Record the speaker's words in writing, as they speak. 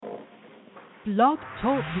Blog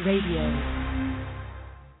Talk Radio.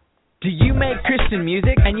 Do you make Christian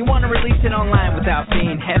music and you want to release it online without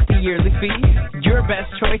paying hefty yearly fees? Your best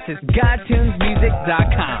choice is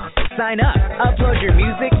GodTunesMusic.com. Sign up, upload your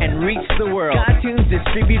music, and reach the world. GodTunes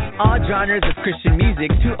distributes all genres of Christian music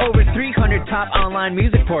to over 300 top online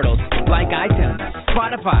music portals like iTunes,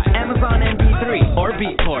 Spotify, Amazon MP3, or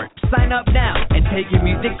Beatport. Sign up now and take your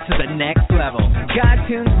music to the next level.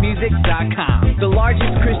 GodTunesMusic.com, the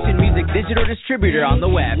largest Christian music digital distributor on the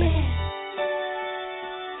web.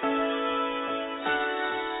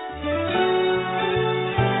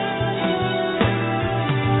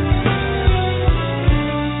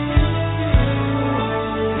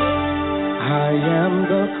 I am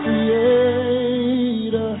the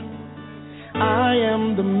creator, I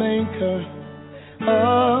am the maker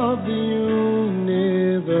of the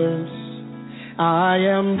universe. I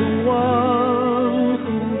am the one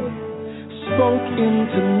who spoke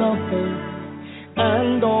into nothing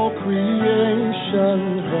and all creation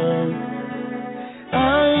heard.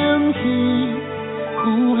 I am he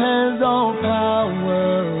who has all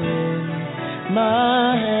power in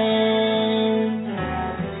my hand.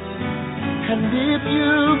 And if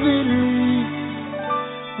you believe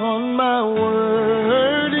on my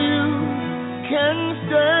word, you can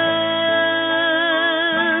stand.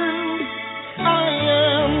 I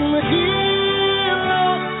am the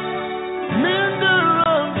healer, mender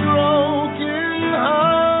of broken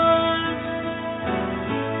hearts,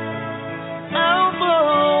 Alpha,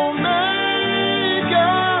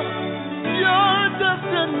 Omega, your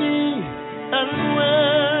destiny, and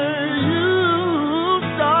where you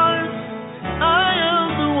start.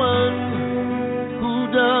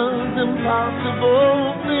 Impossible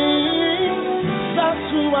things, that's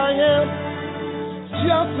who I am.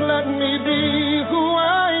 Just let me be who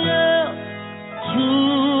I am to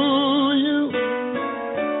you.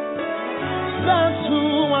 That's who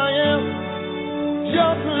I am.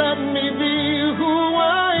 Just let me be who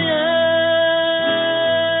I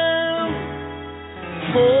am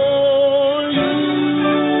for you.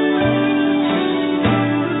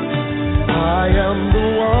 I am the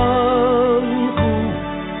one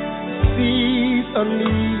a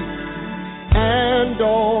need and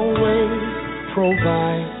always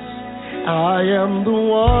provides. I am the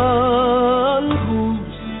one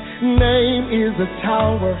whose name is a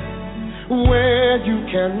tower where you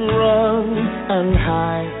can run and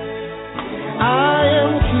hide. I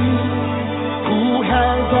am he who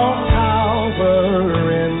has all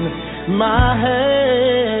power in my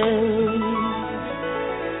hand.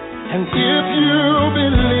 And if you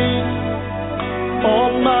believe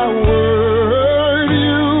on my word,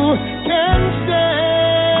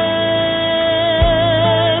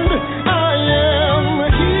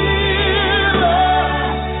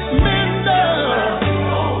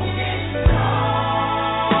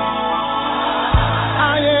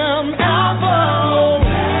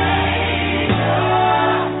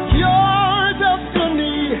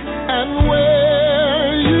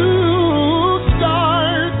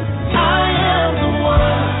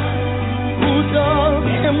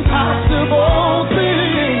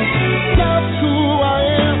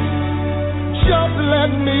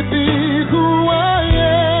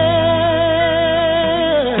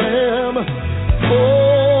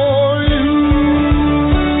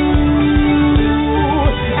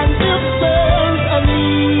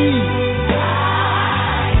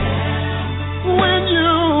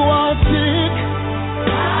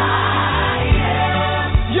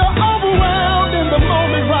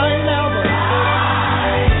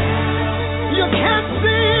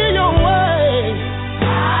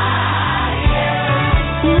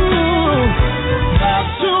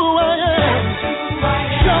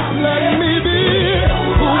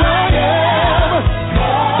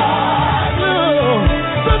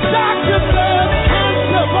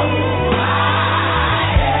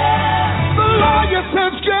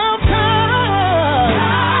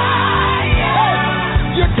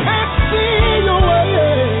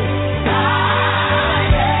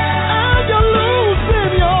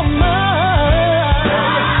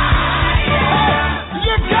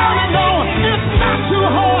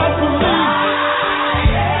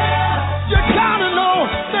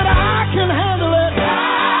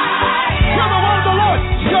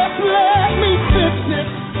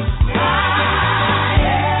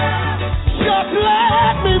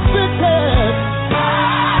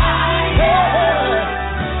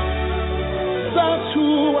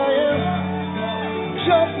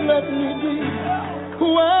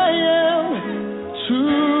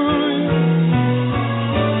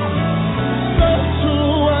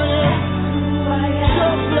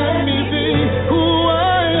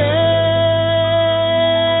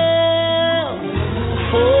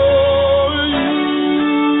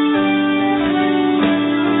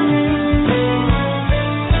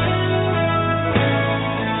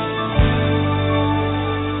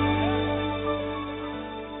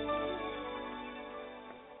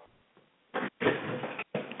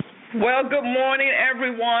 Well, good morning,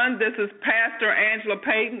 everyone. This is Pastor Angela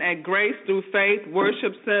Payton at Grace Through Faith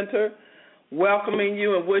Worship Center, welcoming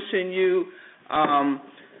you and wishing you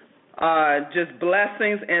just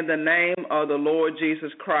blessings in the name of the Lord Jesus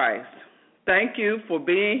Christ. Thank you for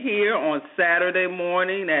being here on Saturday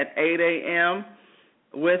morning at 8 a.m.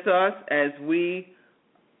 with us as we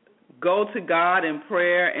go to God in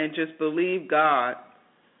prayer and just believe God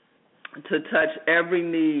to touch every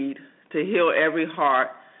need, to heal every heart,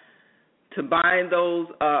 to bind those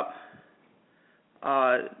up,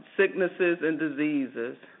 sicknesses and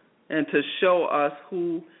diseases, and to show us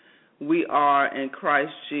who we are in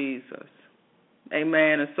Christ Jesus.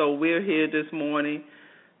 Amen. And so we're here this morning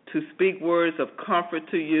to speak words of comfort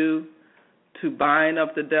to you, to bind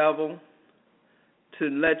up the devil, to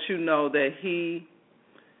let you know that He,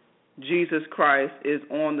 Jesus Christ, is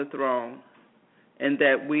on the throne, and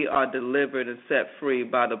that we are delivered and set free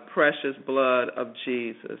by the precious blood of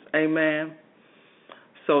Jesus. Amen.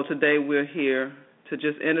 So today we're here to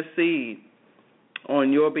just intercede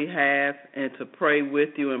on your behalf and to pray with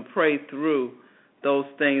you and pray through those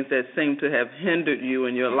things that seem to have hindered you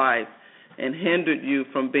in your life and hindered you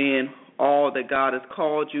from being all that God has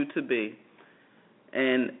called you to be,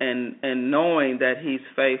 and knowing that He's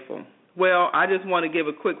faithful. Well, I just want to give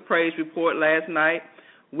a quick praise report. Last night,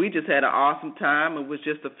 we just had an awesome time. It was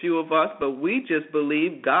just a few of us, but we just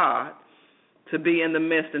believed God to be in the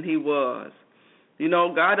midst, and He was. You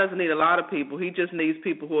know, God doesn't need a lot of people. He just needs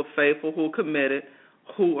people who are faithful, who are committed,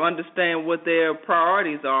 who understand what their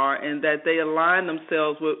priorities are, and that they align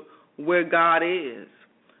themselves with where God is.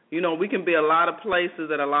 You know, we can be a lot of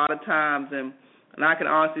places at a lot of times, and I can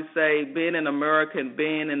honestly say, being in America and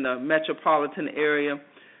being in the metropolitan area,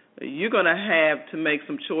 you're going to have to make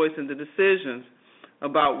some choices and decisions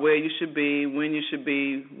about where you should be, when you should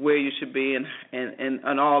be, where you should be,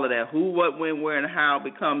 and all of that. Who, what, when, where, and how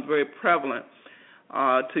becomes very prevalent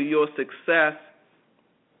to your success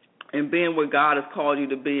in being where God has called you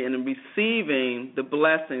to be and in receiving the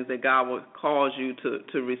blessings that God will cause you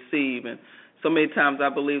to receive. And so many times I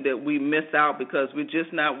believe that we miss out because we're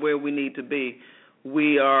just not where we need to be.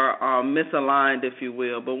 We are misaligned, if you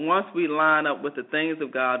will. But once we line up with the things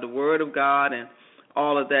of God, the Word of God, and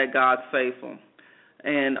all of that, God's faithful.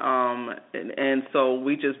 And so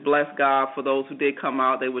we just bless God for those who did come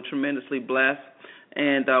out. They were tremendously blessed,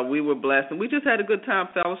 and we were blessed. And we just had a good time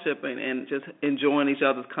fellowshipping and just enjoying each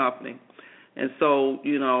other's company. And so,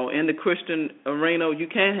 you know, in the Christian arena, you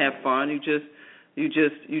can have fun. You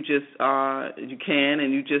can,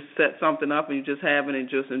 and you just set something up and you just have it and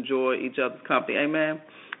just enjoy each other's company. Amen.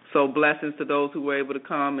 So blessings to those who were able to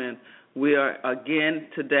come, and we are again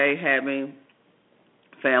today having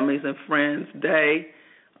Families and Friends Day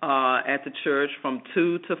at the church from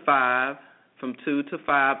 2 to 5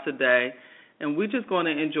 today. And we're just going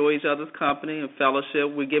to enjoy each other's company and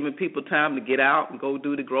fellowship. We're giving people time to get out and go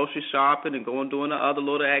do the grocery shopping and go and doing the other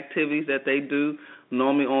little activities that they do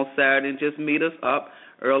normally on Saturday, and just meet us up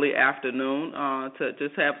early afternoon to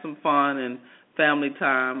just have some fun and family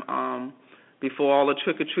time before all the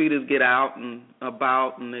trick-or-treaters get out and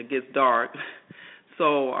about and it gets dark.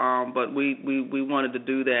 So, but we wanted to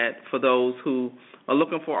do that for those who are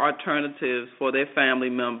looking for alternatives for their family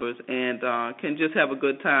members and can just have a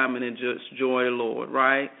good time and just enjoy the Lord,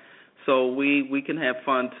 right? So we can have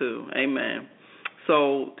fun too. Amen.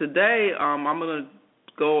 So today I'm going to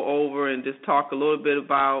go over and just talk a little bit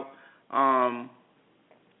about,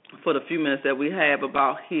 for the few minutes that we have,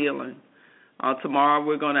 about healing. Tomorrow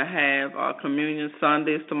we're going to have Communion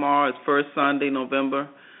Sundays. Tomorrow is first Sunday, November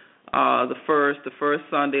the first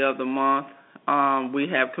Sunday of the month. We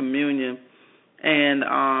have communion,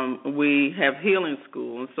 and we have healing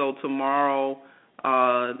school. And so tomorrow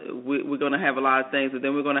we're going to have a lot of things, and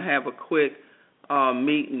then we're going to have a quick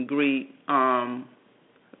meet and greet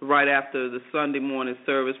right after the Sunday morning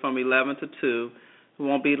service from 11 to 2. It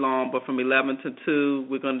won't be long, but from 11 to 2,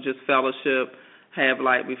 we're going to just fellowship, have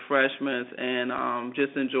light refreshments, and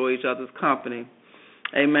just enjoy each other's company.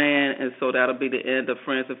 Amen. And so that'll be the end of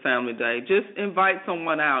Friends and Family Day. Just invite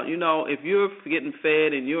someone out. You know, if you're getting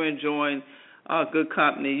fed and you're enjoying good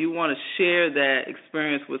company, you want to share that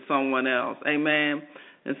experience with someone else. Amen.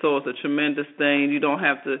 And so it's a tremendous thing. You don't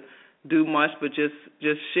have to do much, but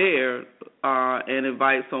just share and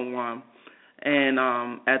invite someone. And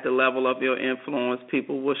at the level of your influence,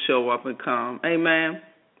 people will show up and come. Amen.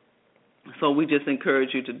 So we just encourage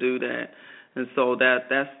you to do that. And so that's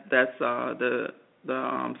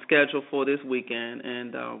the schedule for this weekend,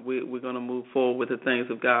 and we're going to move forward with the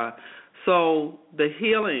things of God. So the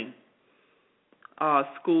healing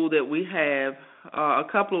school that we have, a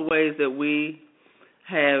couple of ways that we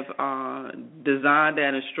have designed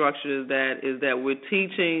that and structured that is that we're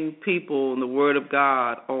teaching people in the Word of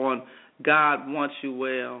God on God wants you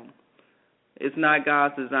well. It's not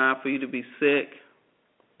God's design for you to be sick.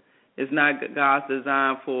 It's not God's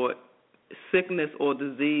design for sickness or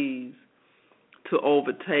disease to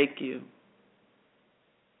overtake you.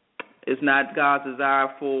 It's not God's desire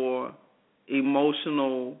for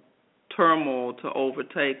emotional turmoil to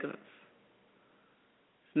overtake us.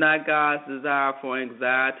 It's not God's desire for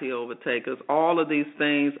anxiety to overtake us. All of these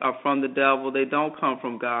things are from the devil. They don't come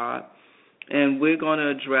from God. And we're going to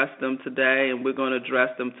address them today, and we're going to address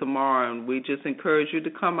them tomorrow. And we just encourage you to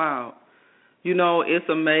come out. You know, it's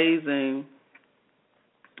amazing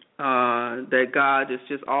that God is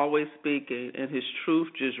just always speaking, and his truth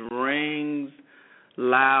just rings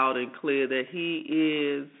loud and clear that he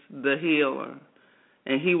is the healer,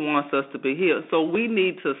 and he wants us to be healed. So we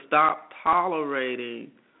need to stop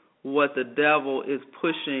tolerating what the devil is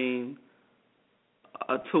pushing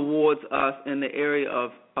towards us in the area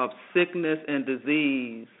of sickness and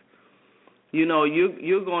disease. You know,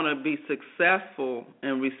 you're going to be successful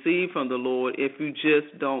and receive from the Lord if you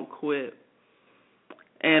just don't quit.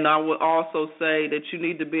 And I would also say that you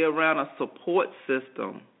need to be around a support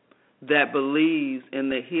system that believes in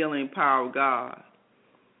the healing power of God.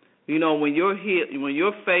 You know, when your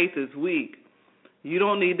faith is weak, you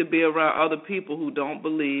don't need to be around other people who don't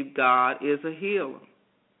believe God is a healer.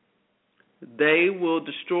 They will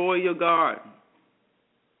destroy your garden.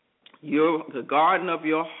 The garden of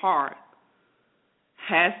your heart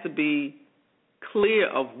has to be clear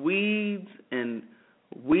of weeds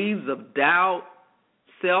of doubt,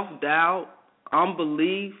 self-doubt,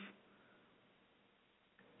 unbelief.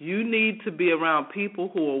 You need to be around people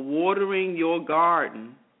who are watering your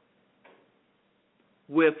garden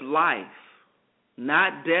with life,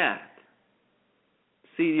 not death.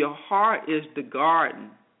 See, your heart is the garden,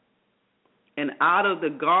 and out of the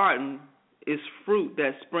garden is fruit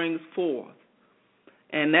that springs forth.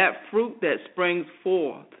 And that fruit that springs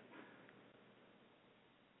forth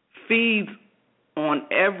feeds on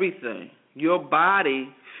everything. Your body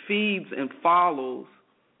feeds and follows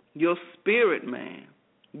your spirit, man,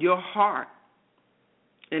 your heart.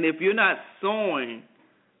 And if you're not sowing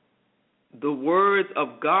the words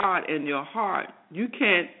of God in your heart, you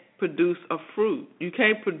can't produce a fruit. You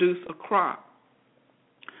can't produce a crop.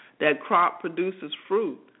 That crop produces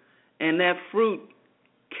fruit, and that fruit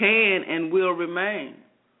can and will remain.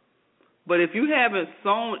 But if you haven't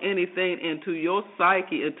sown anything into your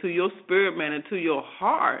psyche, into your spirit, man, into your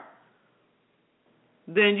heart,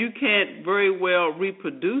 then you can't very well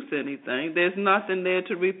reproduce anything. There's nothing there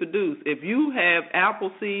to reproduce. If you have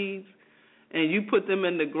apple seeds and you put them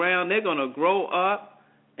in the ground, they're going to grow up,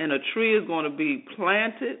 and a tree is going to be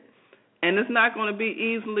planted, and it's not going to be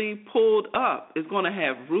easily pulled up. It's going to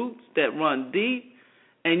have roots that run deep,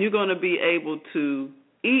 and you're going to be able to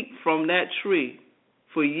eat from that tree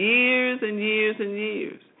for years and years and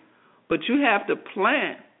years. But you have to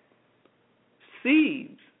plant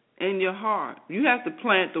seeds in your heart. You have to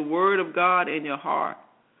plant the word of God in your heart.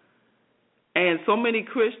 And so many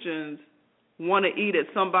Christians want to eat at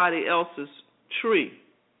somebody else's tree.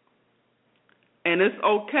 And it's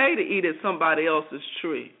okay to eat at somebody else's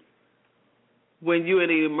tree when you're in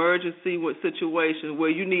an emergency situation where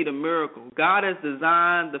you need a miracle. God has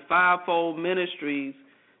designed the fivefold ministries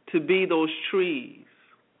to be those trees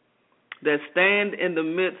that stand in the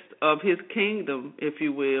midst of his kingdom, if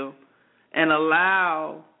you will, and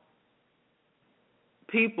allow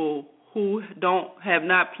people who have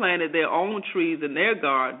not planted their own trees in their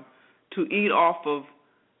garden to eat off of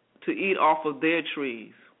their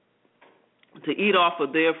trees, to eat off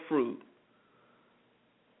of their fruit.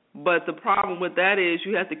 But the problem with that is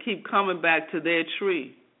you have to keep coming back to their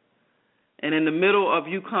tree. And in the middle of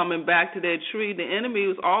you coming back to their tree, the enemy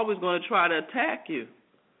is always going to try to attack you.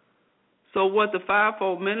 So what the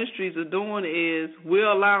fivefold ministries are doing is we're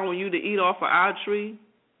allowing you to eat off of our tree,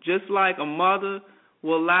 just like a mother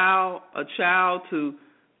will allow a child to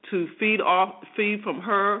feed from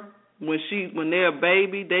her when they're a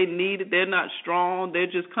baby. They need it. They're not strong. They're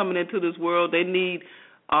just coming into this world. They need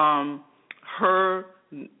her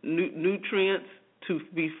nutrients to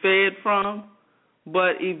be fed from.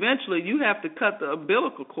 But eventually you have to cut the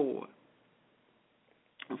umbilical cord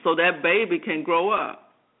so that baby can grow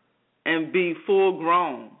up and be full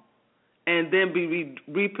grown and then be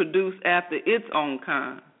reproduced after its own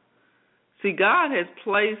kind. See, God has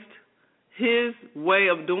placed his way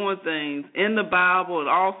of doing things in the Bible and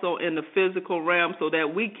also in the physical realm so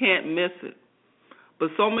that we can't miss it. But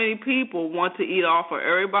so many people want to eat off of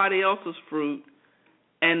everybody else's fruit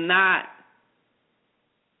and not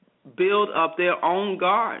build up their own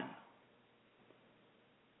garden.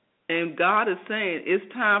 And God is saying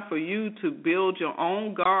it's time for you to build your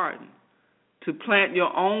own garden, to plant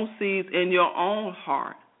your own seeds in your own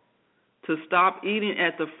heart, to stop eating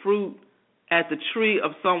at the fruit, at the tree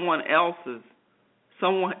of someone else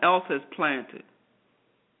has planted.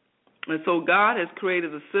 And so God has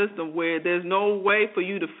created a system where there's no way for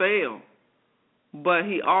you to fail, but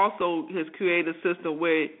he also has created a system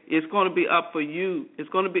where it's going to be up for you. It's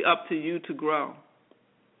going to be up to you to grow.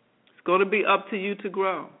 It's going to be up to you to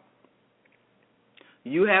grow.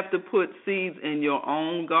 You have to put seeds in your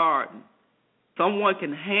own garden. Someone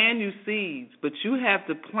can hand you seeds, but you have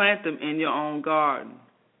to plant them in your own garden.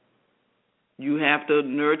 You have to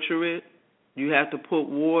nurture it. You have to put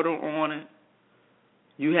water on it.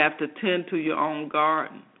 You have to tend to your own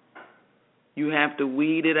garden. You have to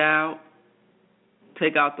weed it out.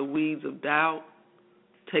 Take out the weeds of doubt.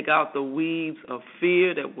 Take out the weeds of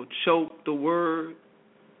fear that will choke the word.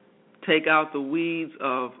 Take out the weeds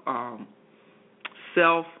of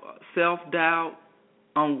self-doubt,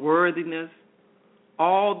 unworthiness,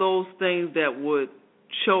 all those things that would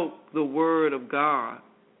choke the word of God.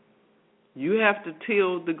 You have to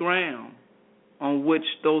till the ground on which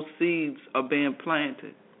those seeds are being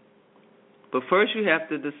planted. But first you have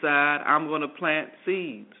to decide, I'm going to plant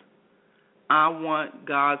seeds. I want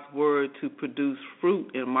God's word to produce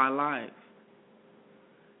fruit in my life.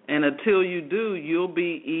 And until you do, you'll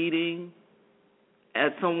be eating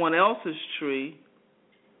at someone else's tree,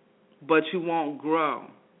 but you won't grow.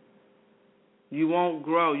 You won't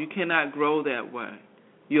grow. You cannot grow that way.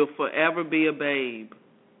 You'll forever be a babe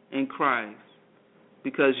in Christ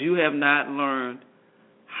because you have not learned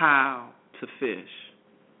how to fish.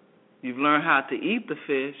 You've learned how to eat the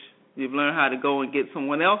fish. You've learned how to go and get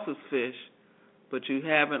someone else's fish, but you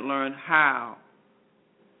haven't learned how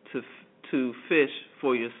to fish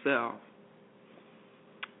for yourself.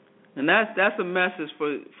 And that's a message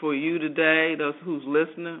for you today, those who's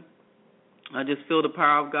listening. I just feel the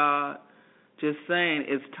power of God just saying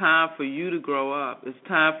it's time for you to grow up. It's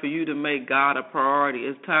time for you to make God a priority.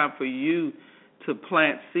 It's time for you to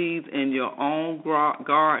plant seeds in your own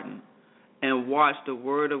garden and watch the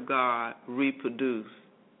word of God reproduce.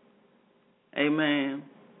 Amen.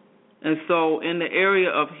 And so in the area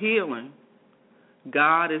of healing,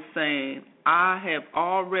 God is saying, I have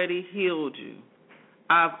already healed you.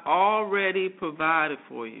 I've already provided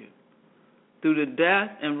for you. Through the death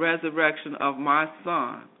and resurrection of my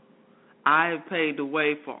Son, I have paved the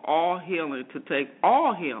way for all healing to take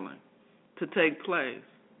place.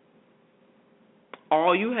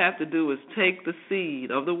 All you have to do is take the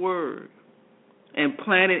seed of the word and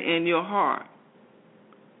plant it in your heart.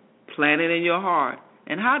 Plant it in your heart.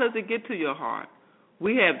 And how does it get to your heart?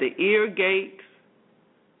 We have the ear gate,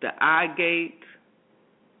 the eye gate,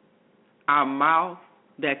 our mouth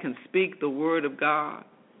that can speak the word of God.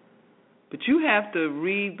 But you have to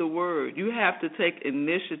read the word. You have to take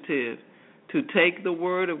initiative to take the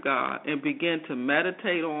word of God and begin to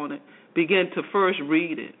meditate on it. Begin to first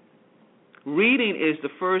read it. Reading is the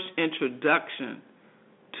first introduction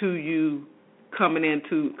to you coming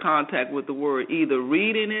into contact with the word, either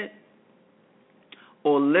reading it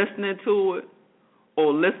or listening to it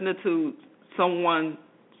or listening to someone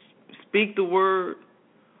speak the word.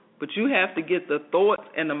 But you have to get the thoughts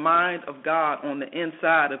and the mind of God on the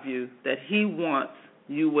inside of you that he wants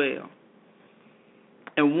you well.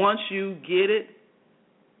 And once you get it,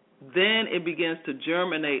 then it begins to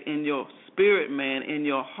germinate in your spirit, man, in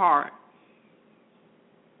your heart.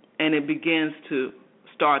 And it begins to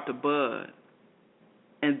start to bud.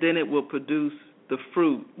 And then it will produce the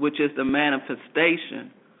fruit, which is the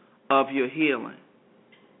manifestation of your healing.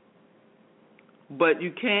 But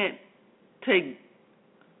you can't take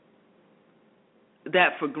that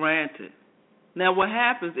for granted. Now, what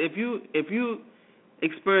happens if you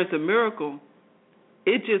experience a miracle,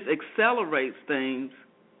 it just accelerates things,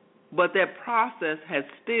 but that process has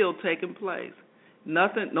still taken place.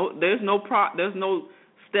 There's no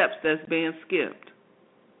steps that's being skipped.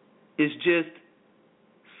 It's just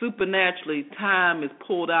supernaturally time is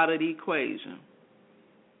pulled out of the equation,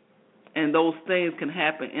 and those things can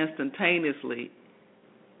happen instantaneously,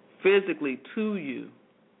 physically to you,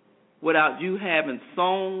 without you having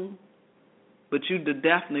sown, but you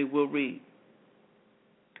definitely will reap.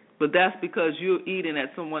 But that's because you're eating at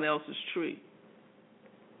someone else's tree.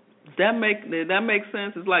 Does that make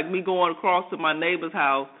sense? It's like me going across to my neighbor's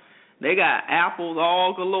house. They got apples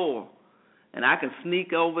all galore, and I can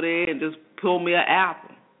sneak over there and just pull me an apple.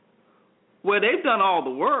 Well, they've done all the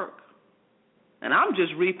work, and I'm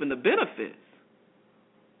just reaping the benefits.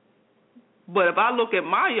 But if I look at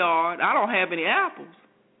my yard, I don't have any apples.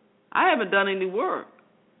 I haven't done any work.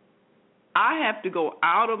 I have to go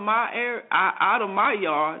out of my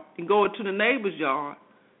yard and go into the neighbor's yard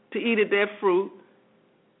to eat at their fruit,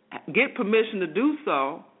 get permission to do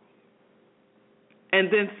so, and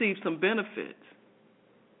then see some benefits.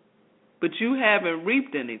 But you haven't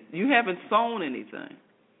reaped any. You haven't sown anything.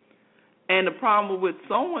 And the problem with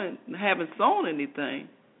having sown anything,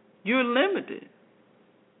 you're limited.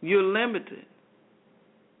 You're limited.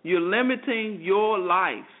 You're limiting your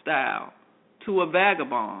lifestyle to a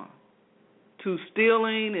vagabond, to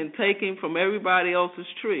stealing and taking from everybody else's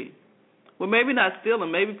tree. Well, maybe not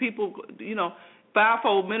stealing. Maybe people,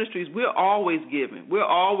 fivefold ministries, we're always giving. We're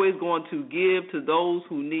always going to give to those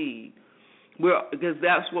who need, because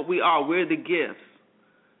that's what we are. We're the gifts.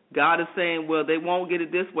 God is saying, well, they won't get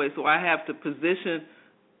it this way, so I have to position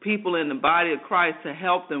people in the body of Christ to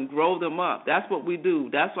help them, grow them up. That's what we do.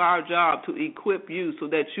 That's our job, to equip you so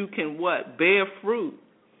that you can what? Bear fruit.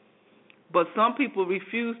 But some people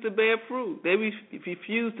refuse to bear fruit. They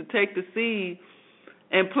refuse to take the seed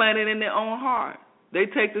and plant it in their own heart. They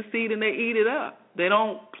take the seed and they eat it up. They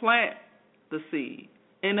don't plant the seed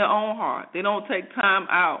in their own heart. They don't take time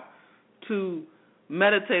out to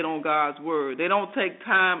meditate on God's word. They don't take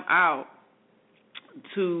time out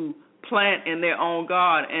to plant in their own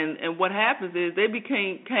God. And what happens is they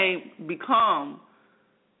become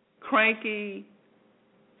cranky,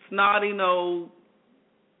 snotty-nosed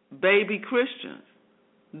baby Christians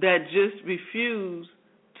that just refuse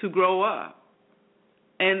to grow up.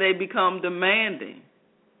 And they become demanding.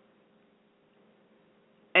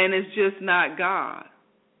 And it's just not God.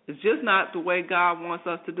 It's just not the way God wants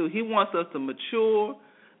us to do. He wants us to mature,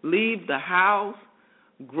 leave the house,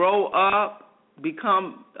 grow up,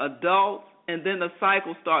 become adults, and then the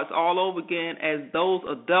cycle starts all over again as those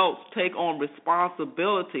adults take on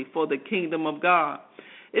responsibility for the kingdom of God.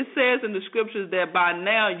 It says in the scriptures that by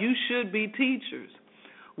now you should be teachers,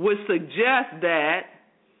 which suggests that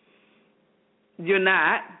you're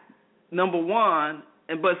not, number one,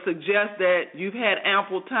 but suggests that you've had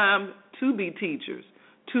ample time to be teachers.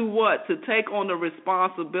 To what? To take on the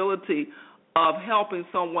responsibility of helping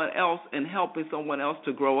someone else and helping someone else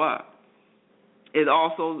to grow up. It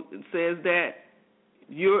also says that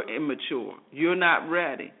you're immature. You're not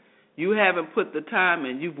ready. You haven't put the time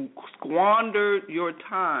in. You've squandered your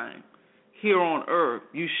time here on earth.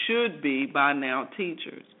 You should be, by now,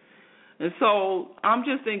 teachers. And so I'm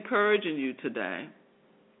just encouraging you today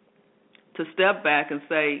to step back and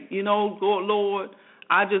say, Lord,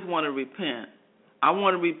 I just want to repent. I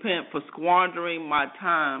want to repent for squandering my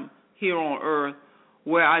time here on earth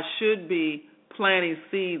where I should be planting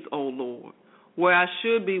seeds, oh Lord, where I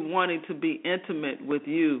should be wanting to be intimate with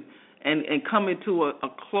you and coming to a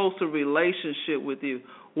closer relationship with you,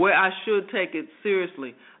 where I should take it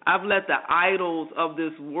seriously. I've let the idols of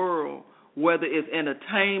this world, whether it's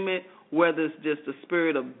entertainment, whether it's just the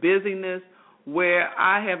spirit of busyness, where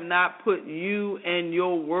I have not put you and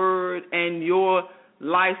your word and your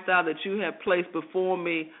lifestyle that you have placed before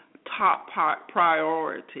me top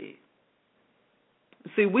priority.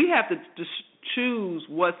 See, we have to choose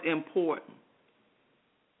what's important.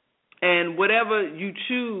 And whatever you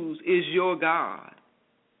choose is your God.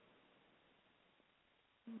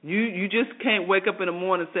 You just can't wake up in the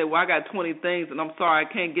morning and say, well, I got 20 things and I'm sorry,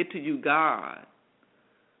 I can't get to you, God.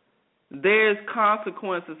 There's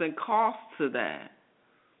consequences and costs to that.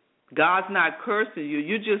 God's not cursing you.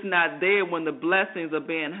 You're just not there when the blessings are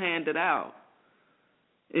being handed out.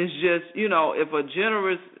 It's just, if a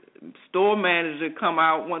generous store manager come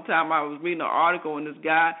out, one time I was reading an article and this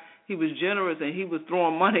guy, he was generous and he was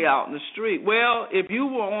throwing money out in the street. Well, if you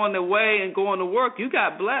were on the way and going to work, you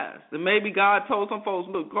got blessed. And maybe God told some folks,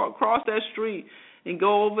 look, cross that street and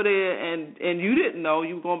go over there, and you didn't know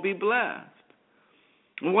you were going to be blessed.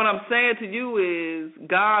 And what I'm saying to you is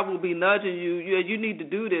God will be nudging you. You need to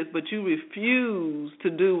do this, but you refuse to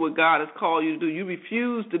do what God has called you to do. You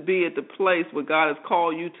refuse to be at the place where God has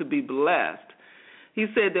called you to be blessed. He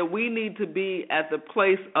said that we need to be at the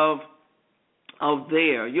place of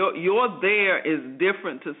there. Your there is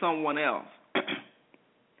different to someone else.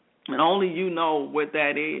 And only you know what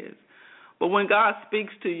that is. But when God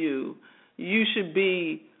speaks to you, you should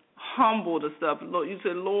be humble to stuff. Lord, you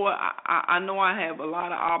say, Lord, I know I have a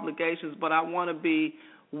lot of obligations, but I want to be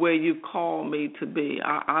where you call me to be.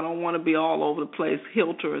 I don't want to be all over the place,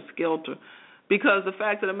 hilter or skelter. Because the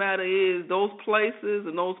fact of the matter is those places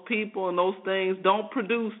and those people and those things don't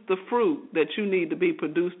produce the fruit that you need to be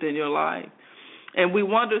produced in your life. And we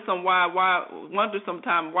wonder sometimes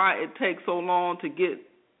why it takes so long to get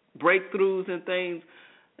breakthroughs and things.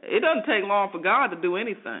 It doesn't take long for God to do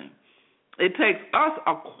anything. It takes us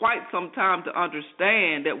quite some time to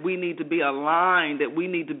understand that we need to be aligned, that we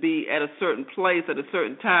need to be at a certain place at a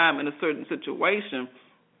certain time in a certain situation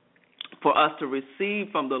for us to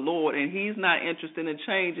receive from the Lord. And he's not interested in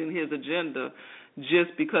changing his agenda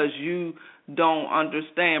just because you don't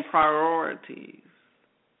understand priorities.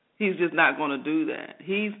 He's just not going to do that.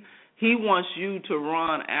 He wants you to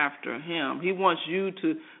run after him. He wants you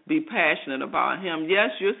to be passionate about him. Yes,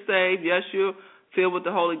 you're saved. Yes, you're filled with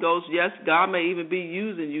the Holy Ghost. Yes, God may even be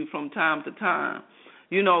using you from time to time.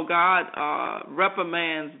 You know, God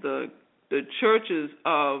reprimands the churches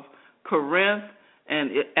of Corinth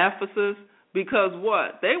and Ephesus because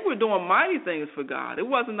what? They were doing mighty things for God. It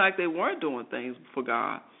wasn't like they weren't doing things for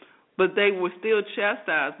God, but they were still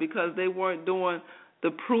chastised because they weren't doing the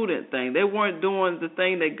prudent thing. They weren't doing the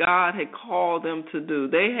thing that God had called them to do.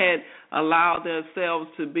 They had allowed themselves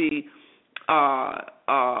to be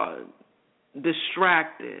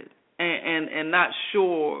distracted and not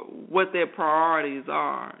sure what their priorities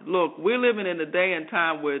are. Look, we're living in a day and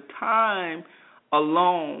time where time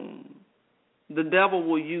alone, the devil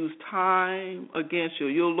will use time against you.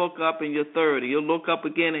 You'll look up and you're 30. You'll look up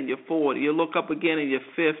again and you're 40. You'll look up again and you're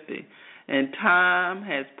 50. And time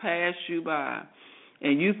has passed you by.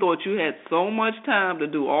 And you thought you had so much time to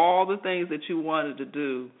do all the things that you wanted to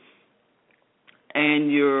do,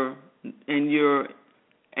 and you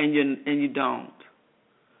don't.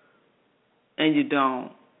 And you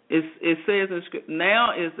don't. It says in Scripture,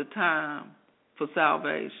 now is the time for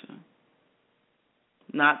salvation.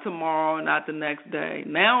 Not tomorrow, not the next day.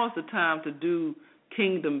 Now is the time to do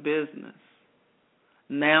kingdom business.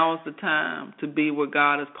 Now is the time to be where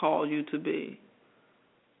God has called you to be.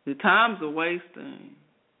 The times are wasting,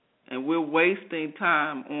 and we're wasting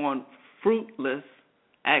time on fruitless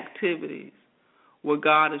activities where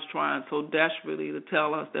God is trying so desperately to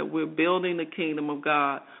tell us that we're building the kingdom of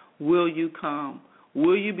God. Will you come?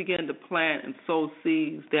 Will you begin to plant and sow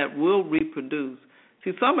seeds that will reproduce?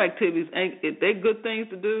 See, some activities they're good things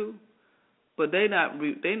to do, but they're not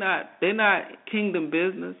kingdom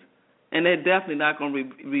business, and they're definitely not going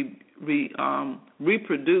to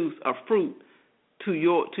reproduce a fruit to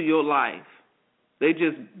your life. They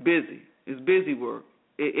just busy. It's busy work.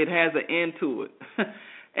 It has an end to it.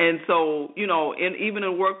 And so, you know, even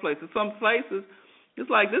in workplaces, some places, it's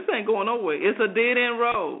like this ain't going nowhere. It's a dead end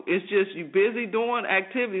road. It's just you busy doing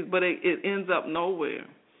activities, but it ends up nowhere.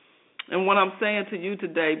 And what I'm saying to you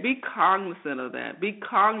today, be cognizant of that. Be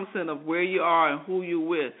cognizant of where you are and who you're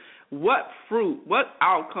with. What fruit, what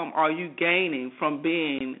outcome are you gaining from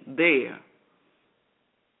being there?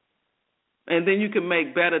 And then you can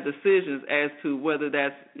make better decisions as to whether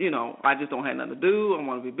that's, you know, I just don't have nothing to do, I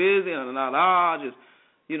want to be busy, just,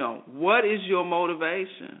 you know, what is your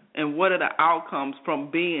motivation and what are the outcomes from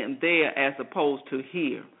being there as opposed to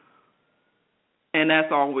here? And that's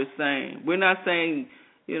all we're saying. We're not saying,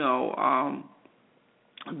 you know,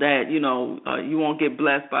 that, you know, you won't get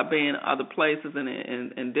blessed by being in other places and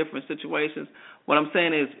in different situations. What I'm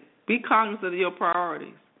saying is be cognizant of your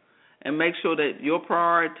priorities and make sure that your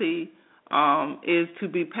priority is to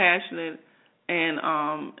be passionate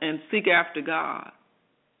and seek after God.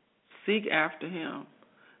 Seek after him.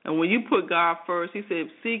 And when you put God first, he said,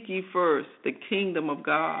 seek ye first the kingdom of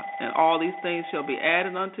God, and all these things shall be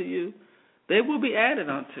added unto you. They will be added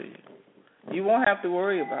unto you. You won't have to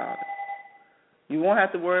worry about it. You won't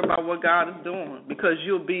have to worry about what God is doing because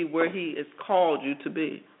you'll be where he has called you to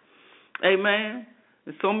be. Amen?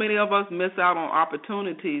 And so many of us miss out on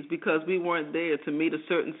opportunities because we weren't there to meet a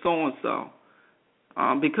certain so-and-so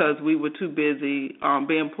because we were too busy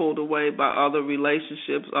being pulled away by other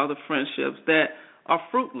relationships, other friendships that are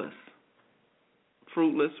fruitless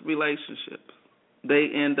relationships. They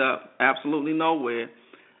end up absolutely nowhere,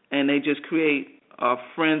 and they just create a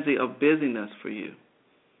frenzy of busyness for you.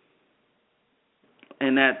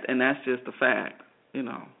 And that's just a fact, you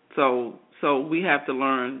know. So we have to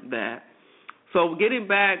learn that. So getting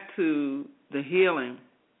back to the healing,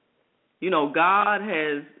 you know, God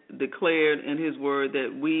has declared in his word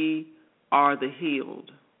that we are the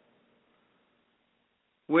healed.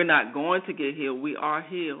 We're not going to get healed. We are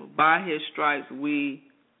healed. By his stripes, we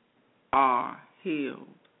are healed.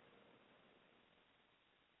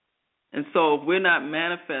 And so if we're not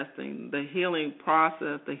manifesting the healing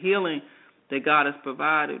process, the healing that God has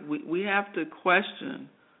provided, we have to question,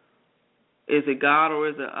 is it God or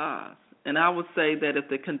is it us? And I would say that if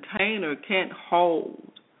the container can't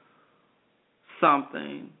hold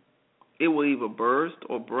something, it will either burst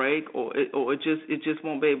or break or it just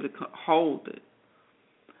won't be able to hold it.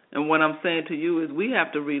 And what I'm saying to you is we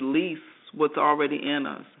have to release what's already in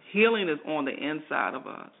us. Healing is on the inside of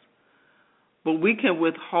us. But we can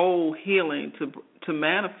withhold healing to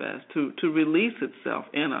manifest, to release itself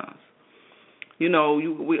in us. You know,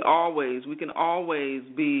 we can always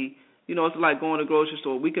be, you know, it's like going to the grocery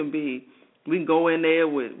store. We can go in there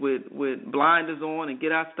with blinders on and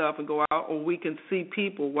get our stuff and go out, or we can see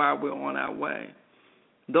people while we're on our way.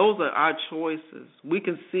 Those are our choices. We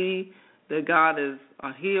can see that God is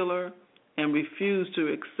a healer and refuse to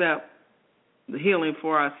accept the healing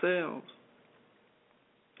for ourselves.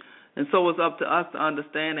 And so it's up to us to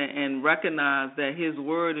understand and recognize that His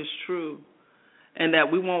word is true, and that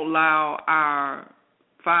we won't allow our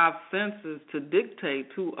five senses to dictate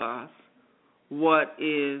to us what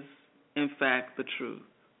is, in fact, the truth.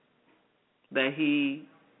 That He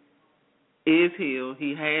is healed,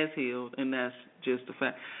 He has healed, and that's just a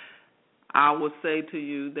fact. I would say to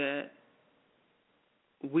you that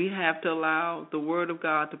we have to allow the word of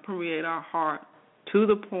God to permeate our heart to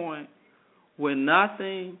the point where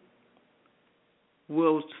nothing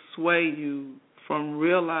will sway you from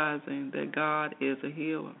realizing that God is a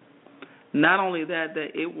healer. Not only that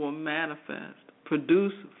it will manifest,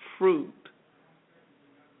 produce fruit,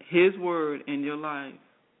 His word in your life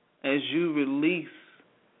as you release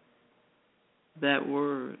that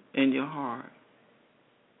word in your heart.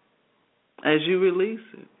 As you release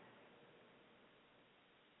it.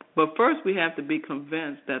 But first we have to be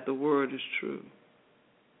convinced that the word is true.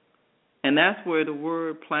 And that's where the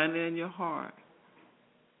word planted in your heart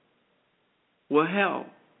will help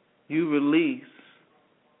you release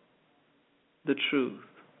the truth.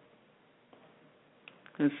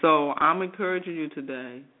 And so I'm encouraging you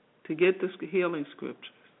today to get the healing scriptures.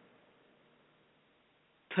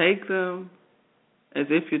 Take them as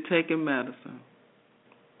if you're taking medicine.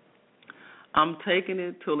 I'm taking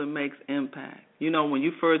it till it makes impact. You know, when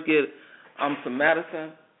you first get some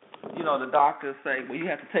medicine, you know, the doctors say, well, you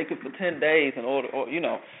have to take it for 10 days in order, or, you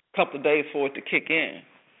know, a couple of days for it to kick in.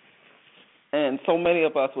 And so many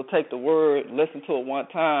of us will take the word, listen to it one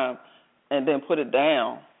time, and then put it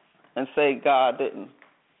down and say God didn't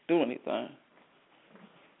do anything.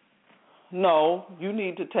 No, you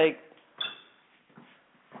need to take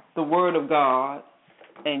the word of God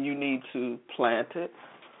and you need to plant it.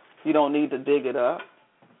 You don't need to dig it up.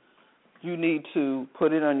 You need to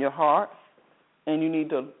put it on your heart, and you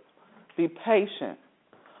need to be patient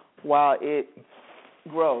while it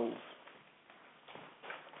grows.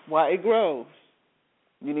 While it grows,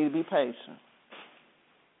 you need to be patient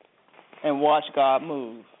and watch God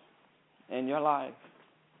move in your life.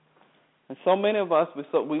 And so many of us,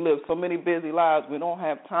 we live so many busy lives, we don't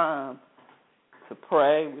have time to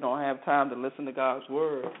pray. We don't have time to listen to God's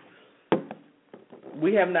word.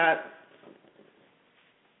 We have not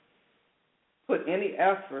put any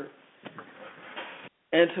effort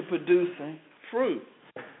into producing fruit.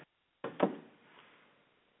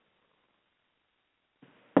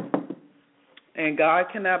 And God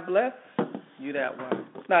cannot bless you that way.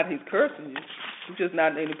 It's not He's cursing you. You're just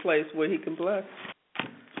not in any place where He can bless.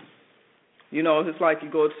 You know, it's like you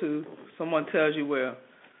go to, someone tells you where,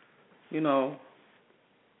 you know,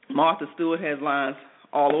 Martha Stewart has lines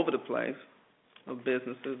all over the place of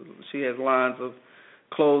businesses. She has lines of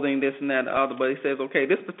clothing, this and that and the other. But he says, okay,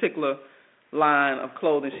 this particular line of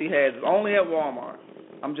clothing she has is only at Walmart.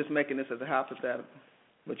 I'm just making this as a hypothetical.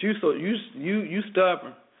 But you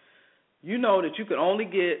stubborn. You know that you could only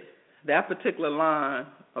get that particular line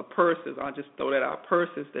of purses. I'll just throw that out.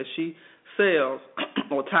 Purses that she sells,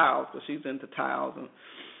 or towels, because she's into towels and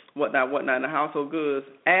whatnot, and the household goods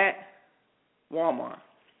at Walmart.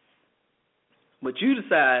 But you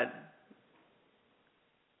decide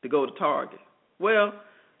to go to Target. Well,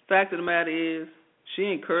 fact of the matter is, she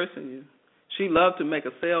ain't cursing you. She loves to make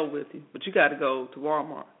a sale with you, but you got to go to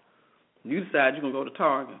Walmart. You decide you're going to go to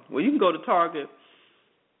Target. Well, you can go to Target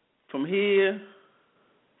from here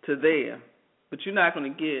to there, but you're not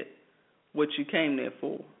going to get what you came there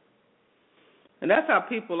for. And that's how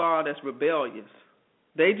people are that's rebellious.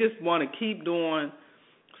 They just want to keep doing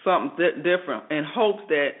something different in hopes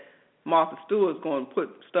that Martha Stewart's going to put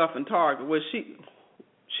stuff in Target. Well,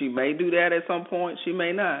 she may do that at some point. She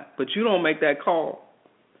may not. But you don't make that call.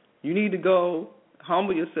 You need to go,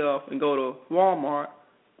 humble yourself, and go to Walmart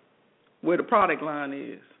where the product line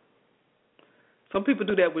is. Some people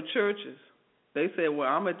do that with churches. They say, well,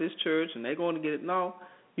 I'm at this church, and they're going to get it. No,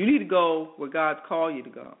 you need to go where God's called you to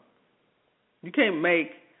go. You can't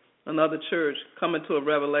make another church come into a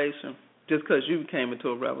revelation just because you came into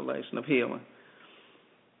a revelation of healing.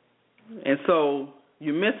 And so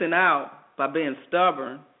you're missing out by being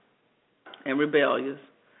stubborn and rebellious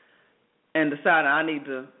and deciding I need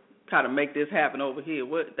to try to make this happen over here.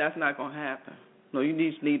 That's not going to happen. No,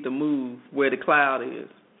 you just need to move where the cloud is.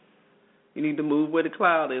 You need to move where the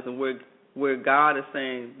cloud is and where God is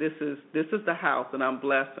saying, this is the house that I'm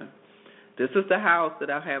blessing. This is the house that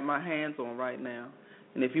I have my hands on right now.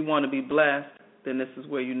 And if you want to be blessed, then this is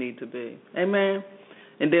where you need to be. Amen?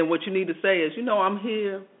 And then what you need to say is, I'm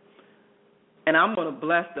here, and I'm going to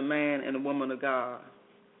bless the man and the woman of God.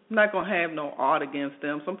 I'm not going to have no art against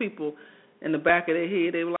them. Some people in the back of their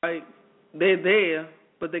head, they were like, they're there,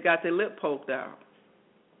 but they got their lip poked out.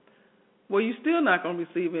 Well, you're still not going to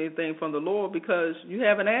receive anything from the Lord because you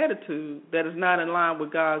have an attitude that is not in line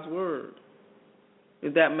with God's word,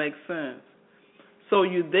 if that makes sense. So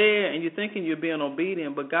you're there and you're thinking you're being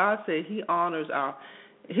obedient, but God said He honors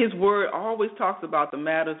His word always talks about the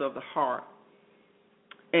matters of the heart.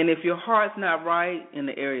 And if your heart's not right in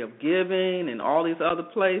the area of giving and all these other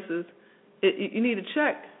places, you need to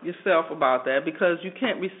check yourself about that because you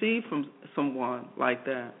can't receive from someone like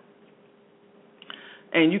that.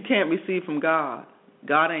 And you can't receive from God.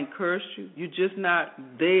 God ain't cursed you. You're just not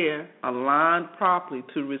there aligned properly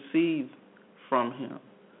to receive from Him.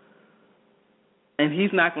 And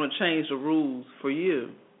He's not going to change the rules for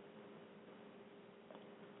you.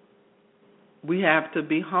 We have to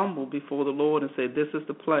be humble before the Lord and say, this is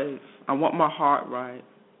the place. I want my heart right.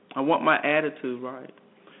 I want my attitude right.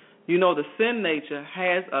 The sin nature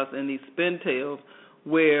has us in these spintails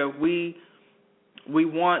where we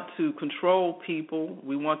want to control people,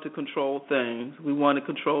 we want to control things, we want to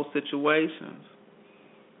control situations.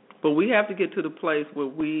 But we have to get to the place where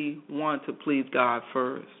we want to please God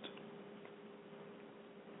first.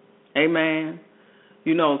 Amen.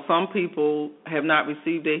 Some people have not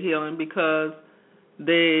received their healing because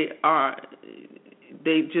they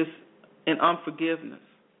just in unforgiveness.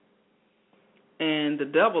 And the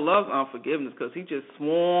devil loves unforgiveness because he just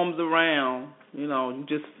swarms around. You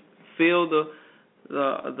just feel the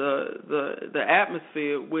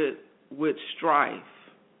atmosphere with strife.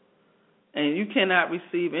 And you cannot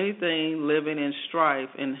receive anything living in strife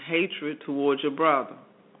and hatred towards your brother.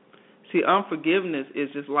 See, unforgiveness is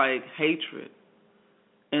just like hatred.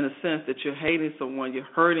 In a sense that you're hating someone, you're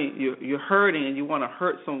hurting and you want to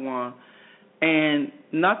hurt someone, and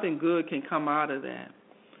nothing good can come out of that.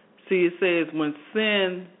 See, it says when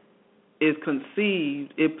sin is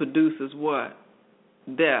conceived, it produces what?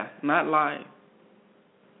 Death, not life.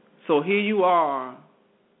 So here you are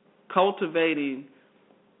cultivating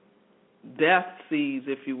death seeds,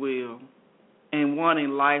 if you will, and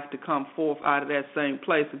wanting life to come forth out of that same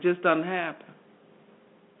place. It just doesn't happen.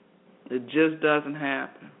 It just doesn't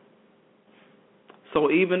happen.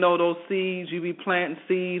 So even though those seeds, you be planting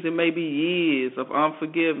seeds, it may be years of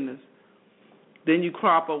unforgiveness, then you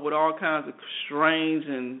crop up with all kinds of strange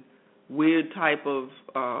and weird type of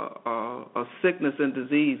sickness and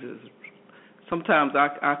diseases. Sometimes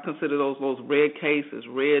I consider those red cases,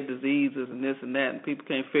 red diseases and this and that, and people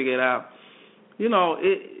can't figure it out.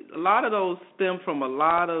 A lot of those stem from a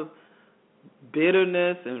lot of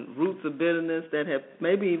bitterness and roots of bitterness that have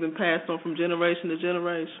maybe even passed on from generation to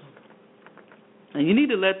generation. And you need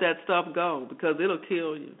to let that stuff go because it'll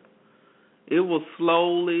kill you. It will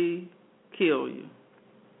slowly kill you.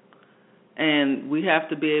 And we have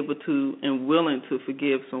to be able to and willing to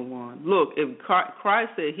forgive someone. Look, if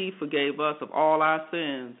Christ said He forgave us of all our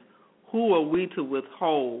sins, who are we to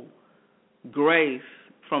withhold grace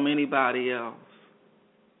from anybody else?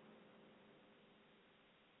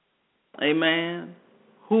 Amen.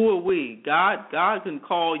 Who are we? God can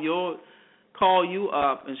call you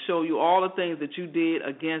up and show you all the things that you did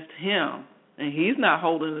against Him, and He's not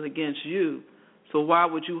holding it against you. So why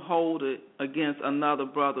would you hold it against another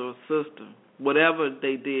brother or sister, whatever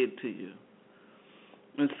they did to you?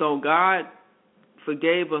 And so God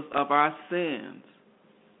forgave us of our sins,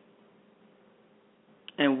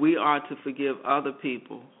 and we are to forgive other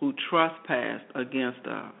people who trespassed against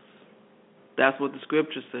us. That's what the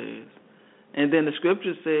Scripture says. And then the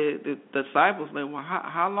Scripture said, the disciples said, well,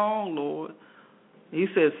 how long, Lord? He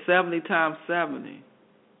says 70 times 70.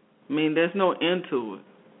 I mean, there's no end to it.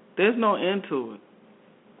 There's no end to it.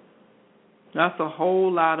 That's a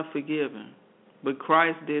whole lot of forgiving. But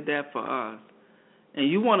Christ did that for us. And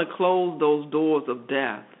you want to close those doors of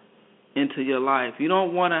death into your life. You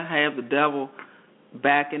don't want to have the devil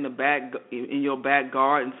back in your back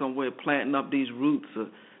garden somewhere planting up these roots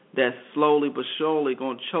that's slowly but surely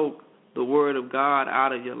going to choke the Word of God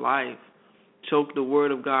out of your life, choke the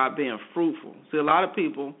Word of God being fruitful. See, a lot of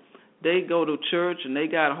people, they go to church and they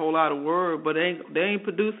got a whole lot of Word, but they ain't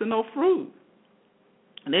producing no fruit.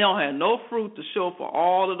 And they don't have no fruit to show for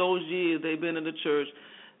all of those years they've been in the church.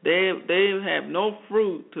 They have no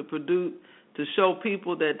fruit to produce to show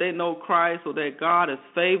people that they know Christ or that God has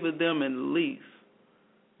favored them in the least.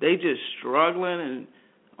 They just struggling and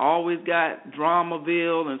Always got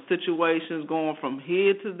Dramaville and situations going from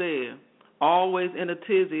here to there. Always in a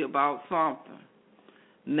tizzy about something.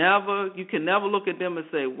 You can never look at them and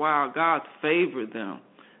say, wow, God's favored them.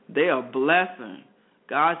 They are blessing.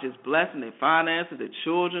 God's just blessing their finances. Their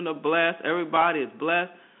children are blessed. Everybody is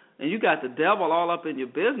blessed. And you got the devil all up in your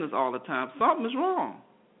business all the time. Something is wrong.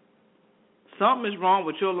 Something is wrong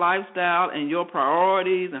with your lifestyle and your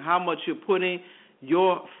priorities and how much you're putting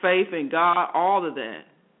your faith in God, all of that.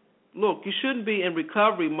 Look, you shouldn't be in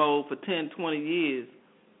recovery mode for 10, 20 years.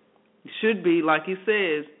 You should be, like he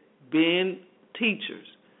says, being teachers.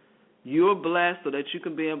 You're blessed so that you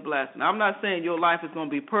can be blessed. Now, I'm not saying your life is going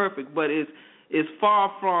to be perfect, but it's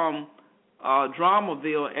far from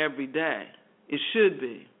Dramaville every day. It should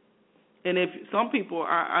be. And if some people,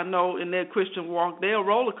 I know in their Christian walk, they're a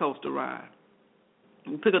roller coaster ride.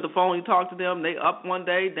 You pick up the phone, you talk to them, they up one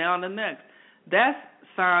day, down the next. That's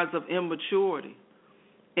signs of immaturity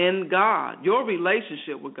in God. Your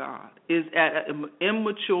relationship with God is at an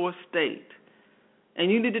immature state. And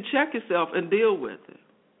you need to check yourself and deal with it.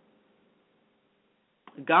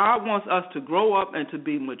 God wants us to grow up and to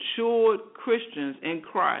be matured Christians in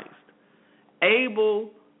Christ,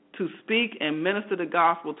 able to speak and minister the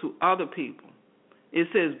gospel to other people. It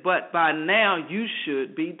says, but by now you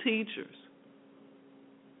should be teachers.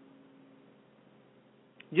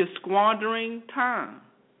 You're squandering time.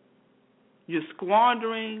 You're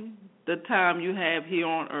squandering the time you have here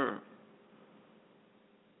on earth.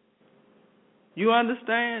 You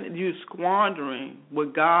understand? You're squandering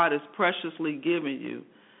what God has preciously given you,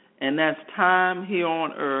 and that's time here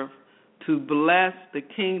on earth to bless the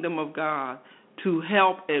kingdom of God, to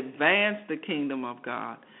help advance the kingdom of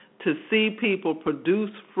God, to see people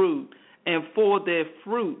produce fruit, and for their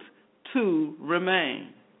fruit to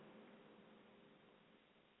remain.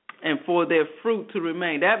 And for their fruit to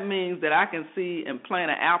remain. That means that I can see and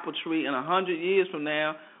plant an apple tree in 100 years from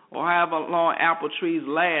now, or however long apple trees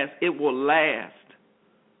last, it will last.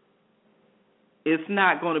 It's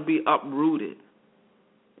not going to be uprooted.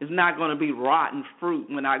 It's not going to be rotten fruit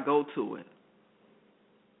when I go to it.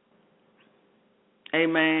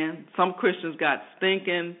 Amen. Some Christians got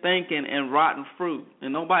stinking, thinking, and rotten fruit,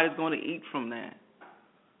 and nobody's going to eat from that.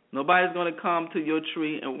 Nobody's going to come to your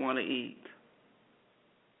tree and want to eat.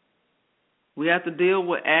 We have to deal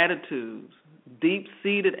with attitudes,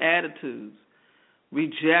 deep-seated attitudes,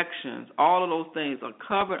 rejections. All of those things are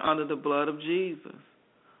covered under the blood of Jesus.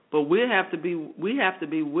 But we have to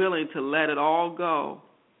be willing to let it all go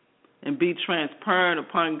and be transparent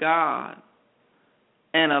upon God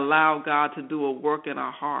and allow God to do a work in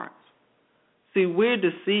our hearts. See, we're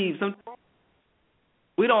deceived. Sometimes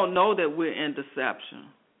we don't know that we're in deception.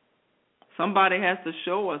 Somebody has to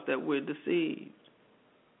show us that we're deceived.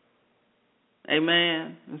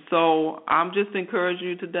 Amen. And so I'm just encouraging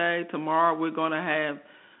you today. Tomorrow we're going to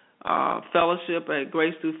have fellowship at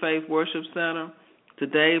Grace Through Faith Worship Center.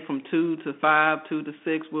 Today from 2 to 5, 2 to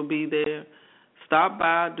 6 we'll be there. Stop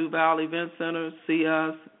by Duval Event Center, see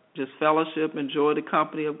us, just fellowship, enjoy the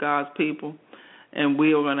company of God's people. And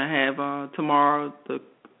we are going to have tomorrow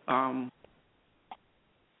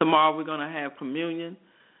we're going to have communion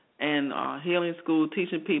and healing school,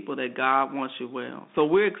 teaching people that God wants you well. So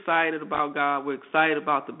we're excited about God. We're excited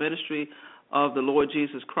about the ministry of the Lord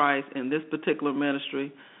Jesus Christ in this particular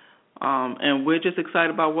ministry. And we're just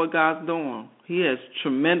excited about what God's doing. He has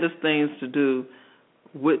tremendous things to do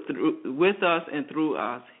with us and through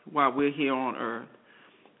us while we're here on earth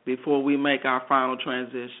before we make our final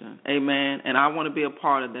transition. Amen. And I want to be a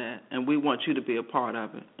part of that, and we want you to be a part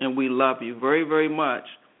of it. And we love you very, very much,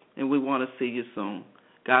 and we want to see you soon.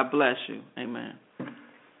 God bless you. Amen.